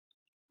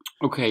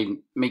Okay,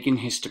 making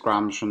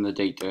histograms from the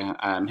data.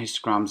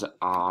 Histograms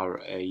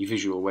are a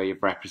visual way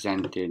of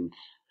representing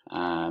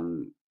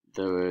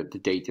the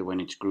data when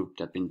it's grouped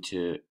up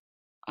into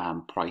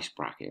price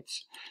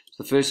brackets.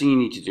 So the first thing you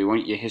need to do,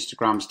 your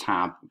histograms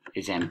tab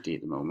is empty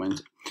at the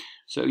moment.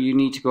 So you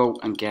need to go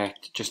and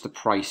get just the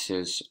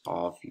prices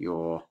of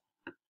your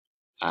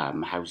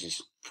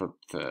houses for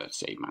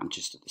say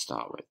Manchester to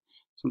start with.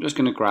 So I'm just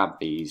going to grab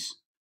these,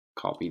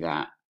 copy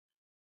that,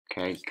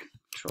 okay,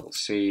 Control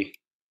C,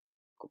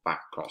 go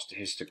back across to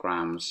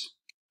histograms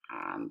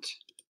and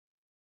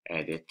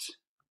edit,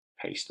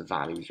 paste the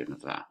values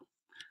into that.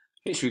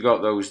 Okay, so we've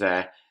got those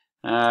there.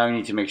 We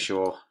need to make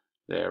sure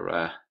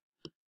they're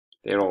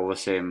all the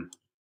same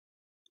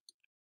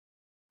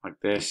like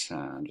this.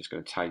 I'm just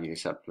going to tidy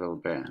this up a little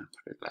bit and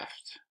put it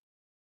left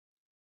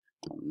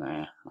on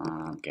there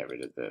and get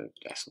rid of the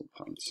decimal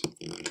points.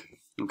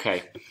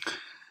 Okay,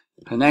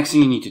 the next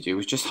thing you need to do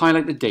is just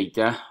highlight the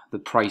data, the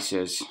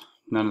prices,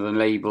 none of the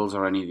labels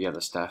or any of the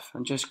other stuff,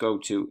 and just go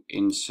to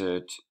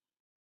Insert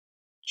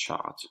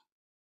Chart.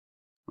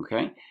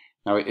 Okay,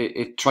 now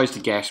it tries to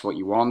guess what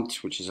you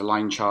want, which is a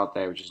line chart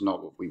there, which is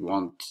not what we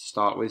want to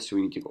start with, so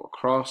we need to go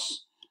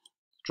across,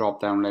 drop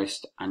down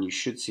list, and you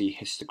should see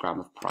histogram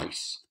of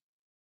price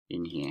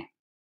in here.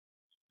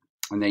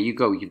 And there you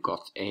go, you've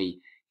got a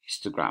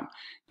histogram.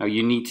 Now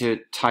you need to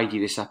tidy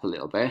this up a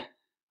little bit,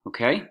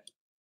 okay?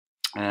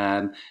 So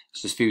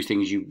there's a few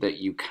things that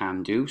you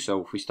can do.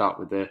 So if we start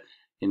with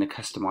in the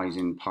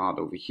customizing part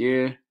over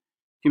here,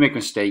 if you make a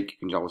mistake,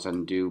 you can always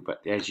undo,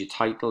 but there's your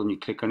title and you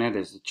click on it,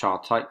 there's the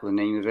chart title, the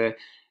name of it.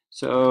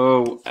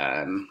 So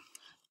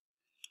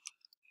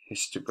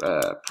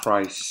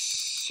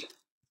price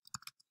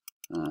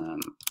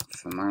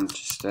for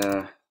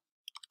Manchester,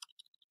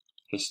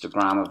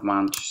 histogram of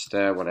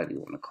Manchester, whatever you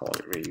want to call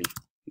it really.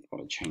 You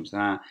want to change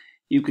that.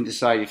 You can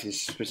decide if there's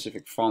a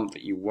specific font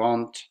that you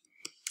want.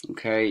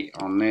 Okay,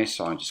 on this,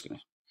 so I'm just going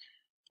to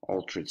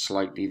alter it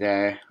slightly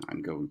there.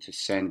 I'm going to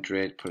center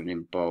it, put it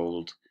in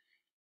bold.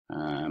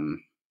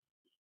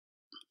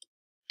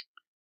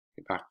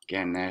 Get back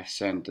again there,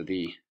 center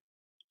the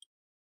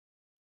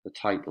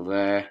title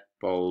there,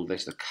 bold.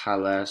 There's the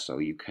color, so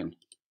you can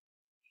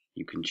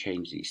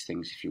change these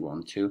things if you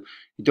want to.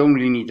 You don't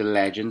really need the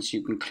legend, so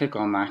you can click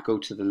on that, go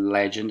to the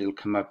legend, it'll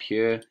come up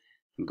here,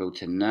 and go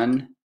to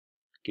none.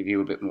 Give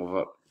you a bit more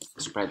of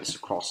a spread this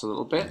across a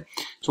little bit.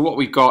 So what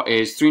we've got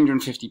is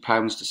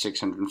 £350 to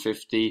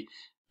 650.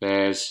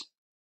 There's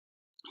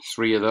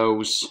 3 of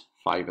those,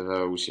 5 of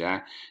those.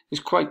 Yeah,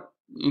 it's quite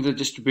the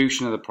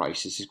distribution of the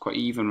prices is quite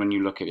even when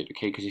you look at it.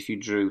 Okay, because if you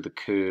drew the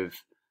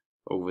curve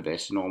over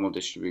this normal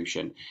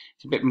distribution,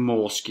 it's a bit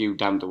more skewed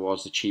down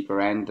towards the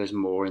cheaper end. There's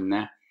more in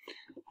there,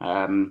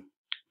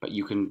 but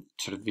you can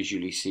sort of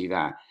visually see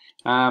that.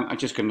 I'm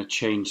just going to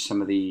change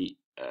some of the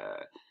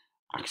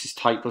axis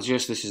titles.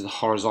 Yes, this is the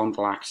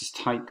horizontal axis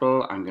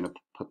title. I'm going to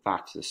put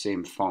that to the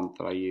same font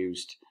that I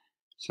used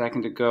a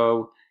second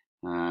ago.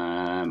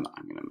 I'm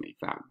going to make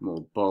that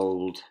more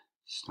bold,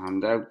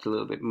 stand out a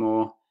little bit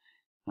more.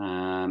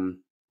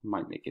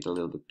 Might make it a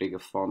little bit bigger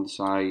font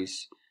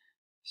size.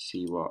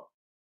 See what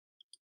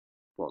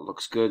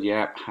looks good.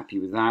 Yeah, happy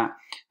with that.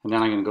 And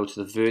then I'm going to go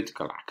to the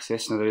vertical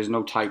axis. Now there is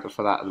no title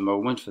for that at the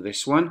moment for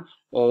this one.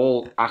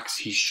 All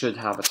axes should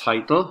have a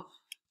title.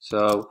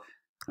 So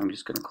I'm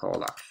just going to call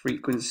that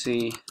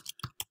frequency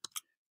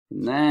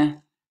in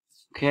there.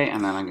 Okay,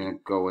 and then I'm going to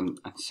go and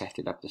set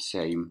it up the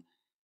same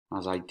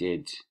as I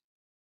did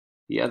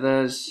the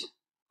others.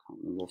 I can't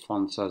remember what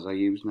font size I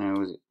use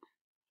now. Is it?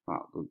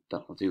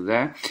 That'll do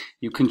there.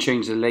 You can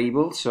change the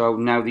label. So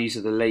now these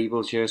are the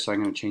labels here. So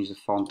I'm going to change the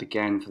font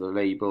again for the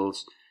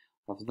labels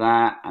of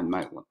that. I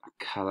might want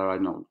that color. I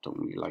don't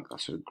really like that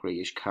sort of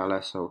grayish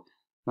color. So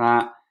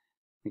that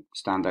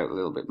stand out a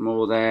little bit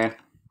more there.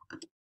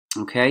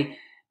 Okay.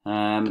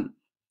 And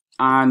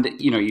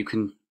you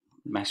can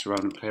mess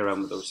around and play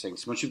around with those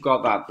things. Once you've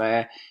got that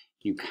there,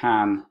 you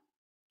can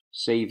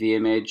save the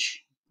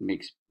image,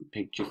 makes a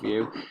picture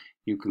view.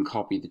 You can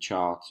copy the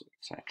chart,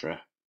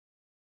 etc.